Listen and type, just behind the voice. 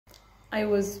I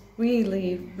was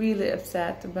really, really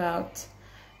upset about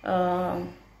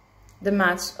the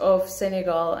match of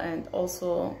Senegal and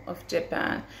also of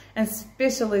Japan, and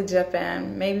especially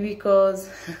Japan, maybe because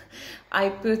I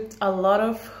put a lot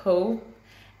of hope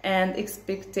and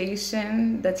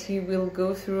expectation that he will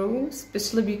go through,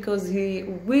 especially because he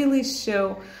really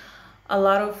show a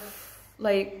lot of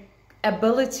like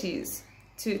abilities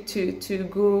to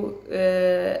go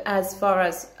as far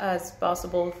as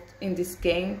possible in this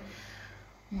game,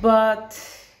 but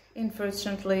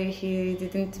unfortunately he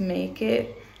didn't make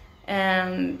it.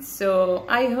 And so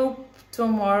I hope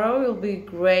tomorrow will be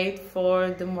great for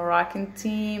the Moroccan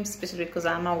team, especially because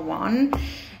Ania won.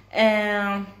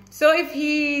 And so if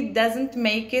he doesn't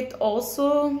make it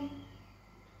also,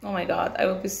 oh my god, I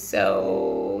will be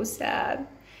so sad,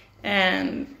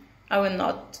 and I will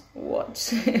not watch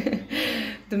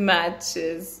the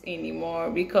matches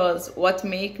anymore, because what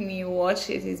make me watch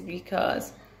it is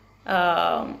because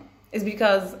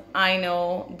I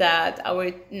know that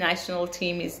our national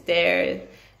team is there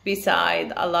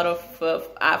beside a lot of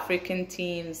African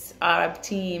teams, Arab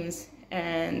teams,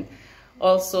 and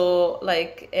also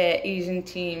like Asian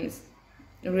teams,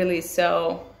 really.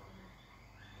 So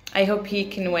I hope he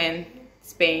can win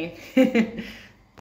Spain.